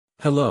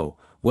Hello,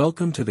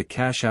 welcome to the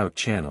Cash Out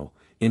channel.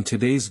 In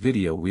today's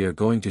video we are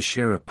going to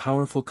share a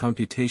powerful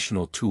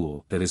computational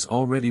tool that is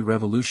already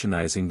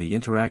revolutionizing the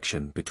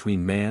interaction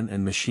between man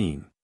and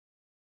machine.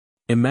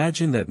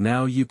 Imagine that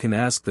now you can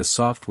ask the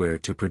software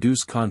to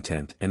produce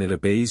content and it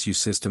obeys you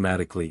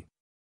systematically.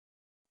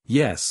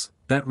 Yes,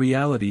 that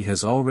reality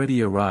has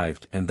already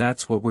arrived, and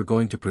that's what we're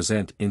going to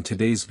present in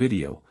today's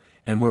video,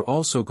 and we're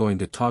also going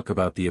to talk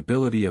about the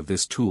ability of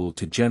this tool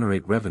to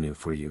generate revenue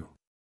for you.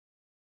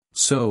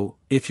 So,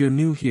 if you're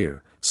new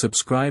here,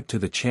 subscribe to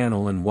the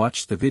channel and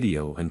watch the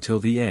video until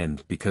the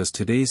end because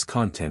today's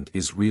content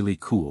is really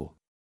cool.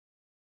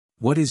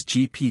 What is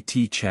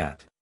GPT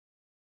Chat?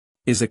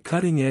 Is a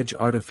cutting-edge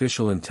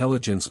artificial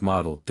intelligence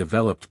model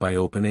developed by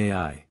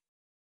OpenAI.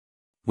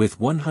 With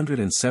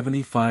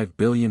 175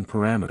 billion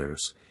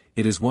parameters,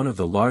 it is one of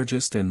the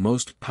largest and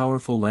most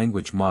powerful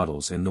language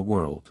models in the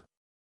world.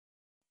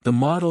 The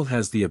model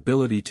has the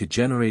ability to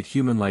generate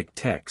human-like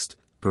text,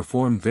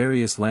 perform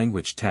various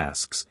language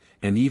tasks,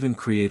 and even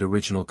create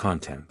original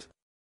content.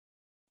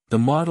 The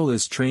model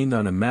is trained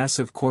on a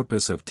massive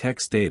corpus of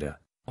text data,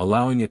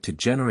 allowing it to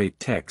generate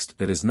text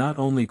that is not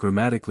only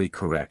grammatically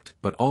correct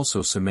but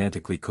also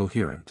semantically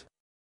coherent.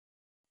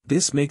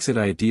 This makes it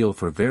ideal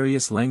for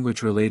various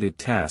language-related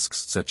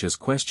tasks such as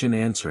question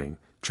answering,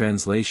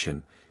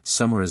 translation,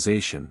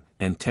 summarization,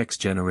 and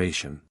text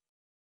generation.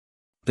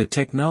 The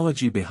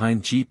technology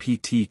behind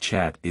GPT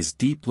Chat is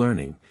deep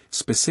learning,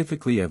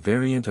 specifically a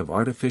variant of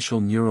artificial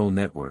neural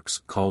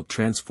networks called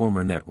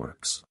transformer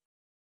networks.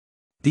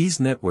 These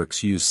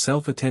networks use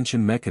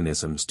self-attention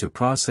mechanisms to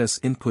process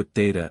input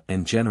data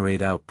and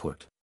generate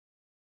output.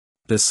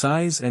 The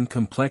size and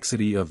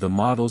complexity of the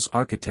model's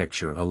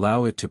architecture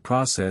allow it to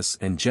process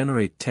and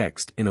generate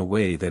text in a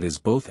way that is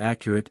both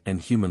accurate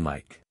and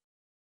human-like.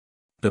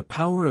 The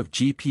power of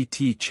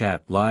GPT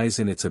Chat lies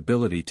in its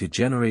ability to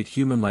generate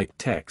human-like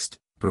text,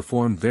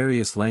 perform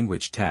various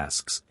language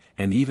tasks,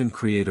 and even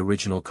create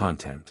original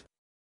content.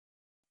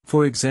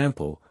 For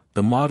example,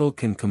 the model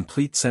can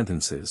complete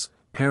sentences,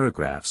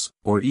 paragraphs,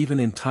 or even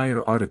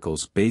entire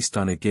articles based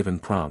on a given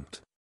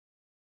prompt.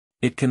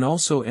 It can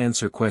also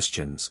answer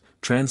questions,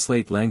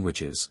 translate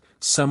languages,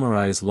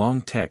 summarize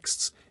long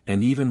texts,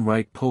 and even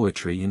write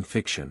poetry in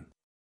fiction.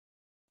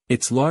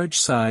 Its large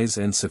size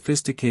and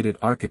sophisticated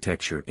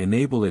architecture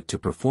enable it to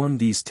perform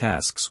these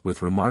tasks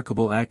with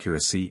remarkable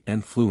accuracy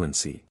and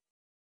fluency.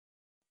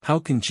 How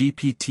can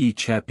GPT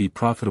Chat be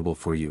profitable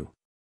for you?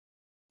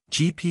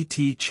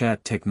 GPT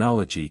Chat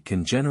technology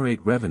can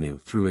generate revenue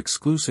through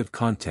exclusive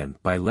content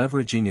by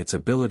leveraging its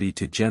ability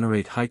to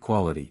generate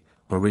high-quality,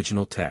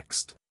 original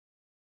text.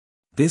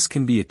 This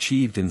can be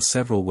achieved in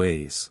several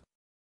ways.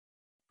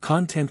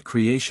 Content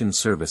creation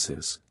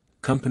services.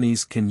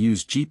 Companies can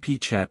use GPT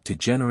Chat to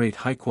generate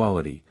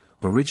high-quality,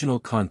 original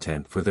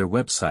content for their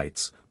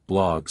websites,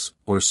 blogs,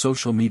 or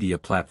social media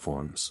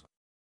platforms.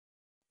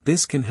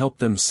 This can help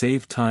them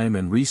save time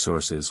and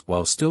resources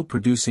while still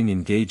producing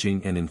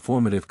engaging and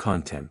informative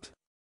content.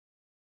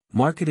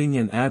 Marketing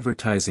and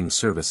advertising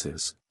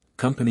services.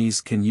 Companies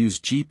can use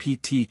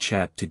GPT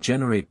Chat to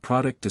generate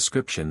product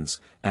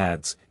descriptions,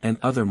 ads, and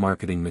other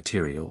marketing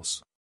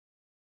materials.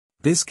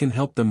 This can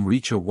help them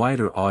reach a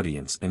wider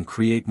audience and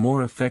create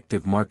more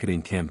effective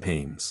marketing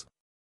campaigns.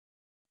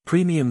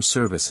 Premium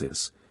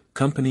services.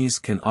 Companies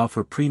can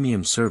offer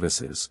premium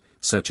services,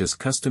 such as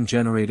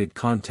custom-generated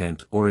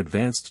content or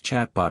advanced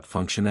chatbot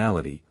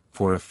functionality,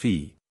 for a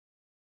fee.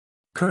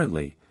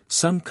 Currently,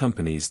 some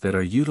companies that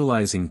are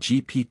utilizing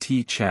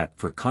GPT Chat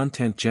for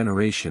content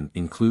generation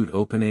include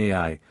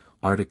OpenAI,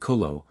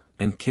 Articulo,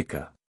 and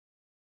Kika.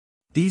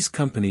 These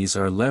companies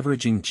are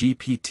leveraging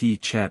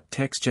GPT Chat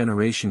text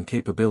generation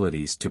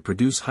capabilities to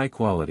produce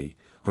high-quality,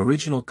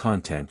 original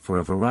content for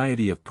a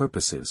variety of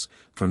purposes,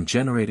 from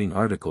generating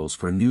articles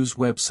for news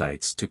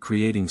websites to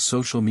creating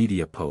social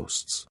media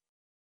posts.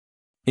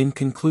 In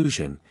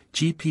conclusion,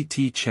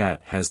 GPT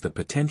Chat has the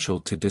potential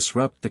to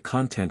disrupt the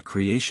content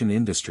creation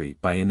industry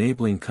by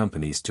enabling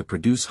companies to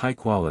produce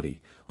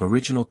high-quality,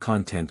 original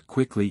content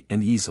quickly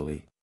and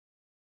easily.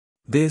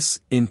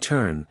 This, in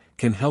turn,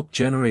 can help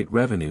generate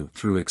revenue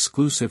through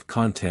exclusive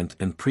content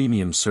and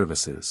premium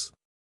services.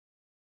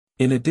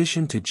 In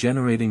addition to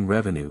generating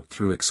revenue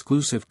through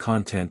exclusive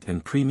content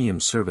and premium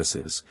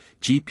services,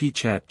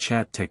 GPT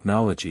Chat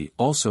technology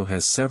also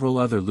has several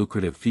other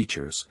lucrative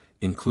features,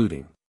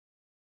 including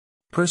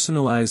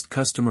personalized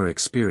customer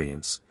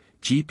experience.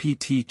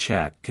 GPT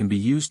Chat can be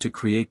used to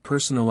create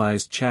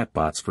personalized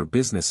chatbots for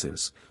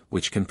businesses,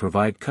 which can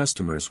provide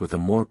customers with a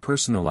more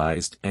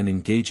personalized and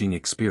engaging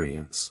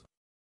experience.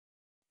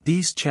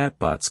 These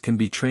chatbots can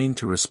be trained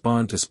to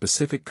respond to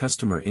specific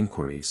customer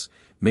inquiries,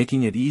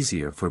 making it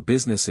easier for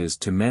businesses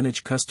to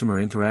manage customer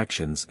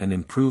interactions and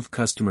improve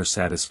customer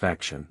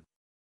satisfaction.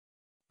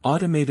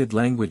 Automated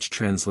language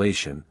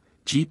translation.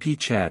 GPT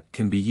Chat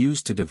can be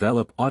used to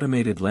develop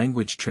automated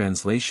language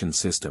translation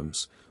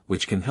systems,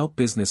 which can help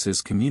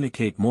businesses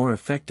communicate more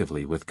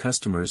effectively with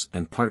customers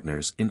and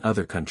partners in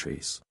other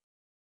countries.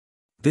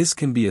 This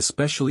can be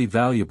especially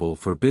valuable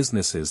for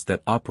businesses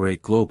that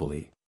operate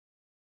globally.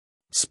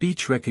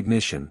 Speech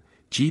recognition.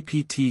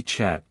 GPT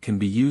chat can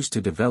be used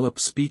to develop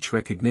speech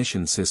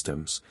recognition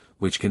systems,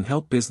 which can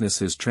help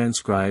businesses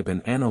transcribe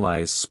and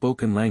analyze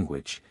spoken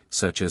language,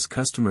 such as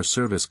customer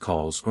service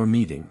calls or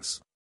meetings.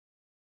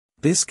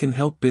 This can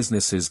help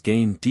businesses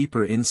gain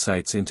deeper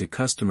insights into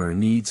customer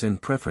needs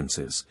and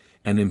preferences,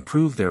 and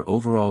improve their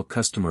overall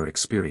customer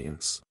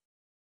experience.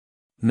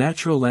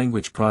 Natural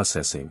language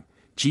processing.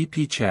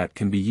 GPT chat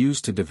can be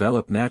used to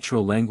develop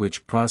natural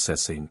language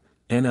processing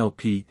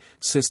 (NLP)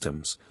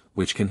 systems,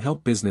 which can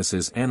help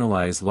businesses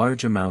analyze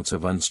large amounts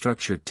of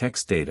unstructured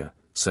text data,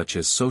 such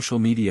as social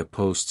media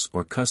posts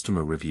or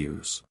customer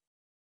reviews.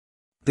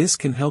 This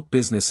can help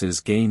businesses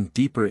gain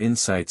deeper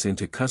insights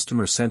into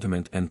customer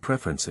sentiment and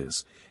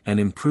preferences, and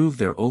improve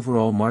their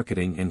overall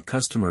marketing and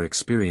customer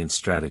experience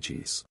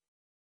strategies.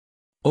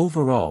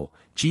 Overall,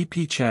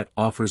 GPT chat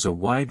offers a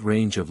wide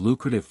range of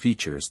lucrative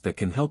features that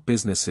can help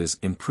businesses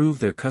improve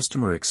their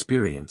customer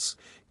experience,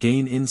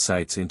 gain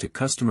insights into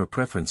customer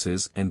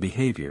preferences and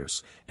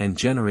behaviors, and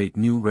generate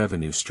new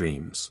revenue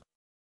streams.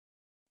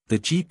 The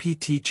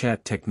GPT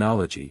chat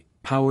technology,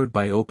 powered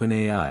by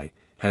OpenAI,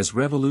 has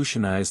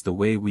revolutionized the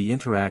way we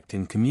interact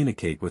and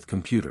communicate with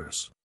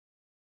computers.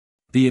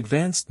 The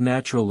advanced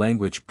natural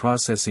language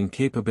processing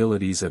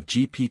capabilities of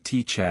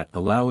GPT chat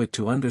allow it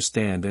to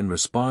understand and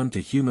respond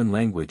to human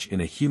language in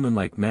a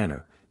human-like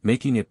manner,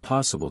 making it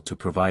possible to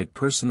provide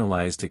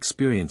personalized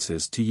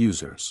experiences to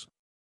users.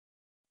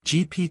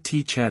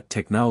 GPT chat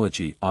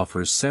technology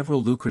offers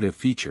several lucrative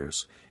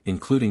features,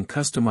 including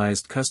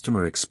customized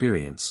customer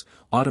experience,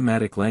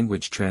 automatic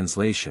language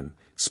translation,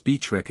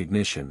 speech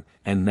recognition,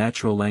 and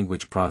natural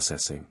language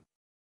processing.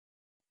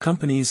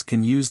 Companies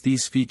can use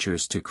these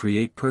features to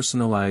create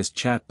personalized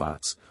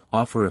chatbots,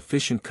 offer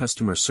efficient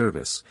customer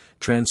service,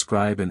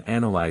 transcribe and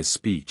analyze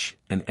speech,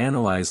 and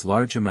analyze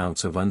large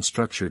amounts of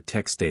unstructured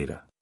text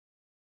data.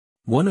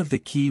 One of the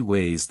key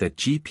ways that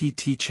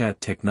GPT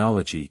chat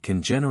technology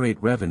can generate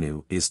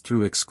revenue is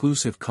through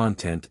exclusive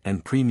content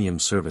and premium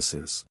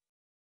services.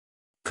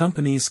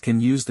 Companies can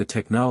use the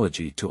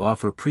technology to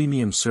offer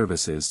premium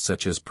services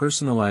such as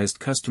personalized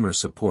customer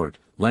support,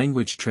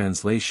 language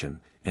translation,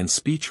 and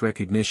speech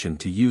recognition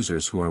to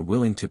users who are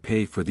willing to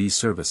pay for these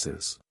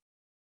services.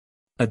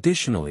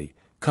 Additionally,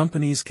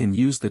 companies can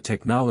use the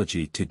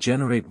technology to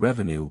generate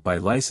revenue by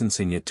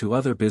licensing it to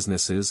other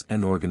businesses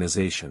and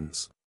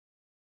organizations.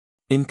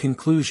 In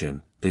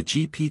conclusion, the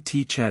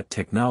GPT chat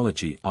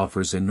technology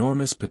offers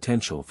enormous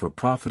potential for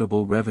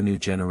profitable revenue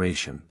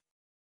generation.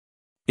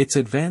 Its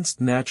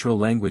advanced natural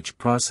language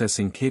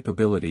processing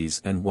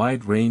capabilities and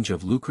wide range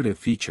of lucrative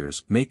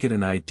features make it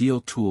an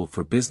ideal tool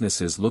for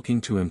businesses looking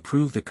to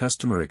improve the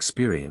customer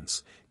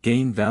experience,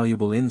 gain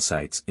valuable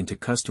insights into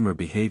customer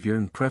behavior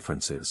and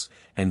preferences,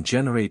 and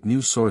generate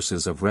new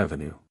sources of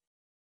revenue.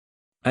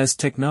 As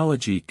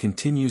technology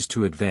continues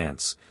to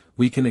advance,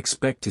 we can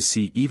expect to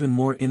see even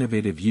more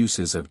innovative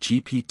uses of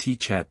GPT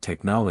chat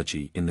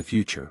technology in the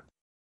future.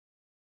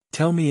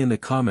 Tell me in the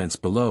comments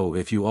below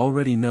if you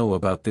already know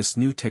about this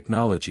new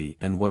technology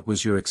and what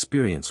was your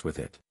experience with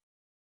it.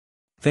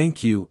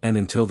 Thank you, and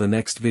until the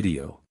next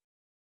video.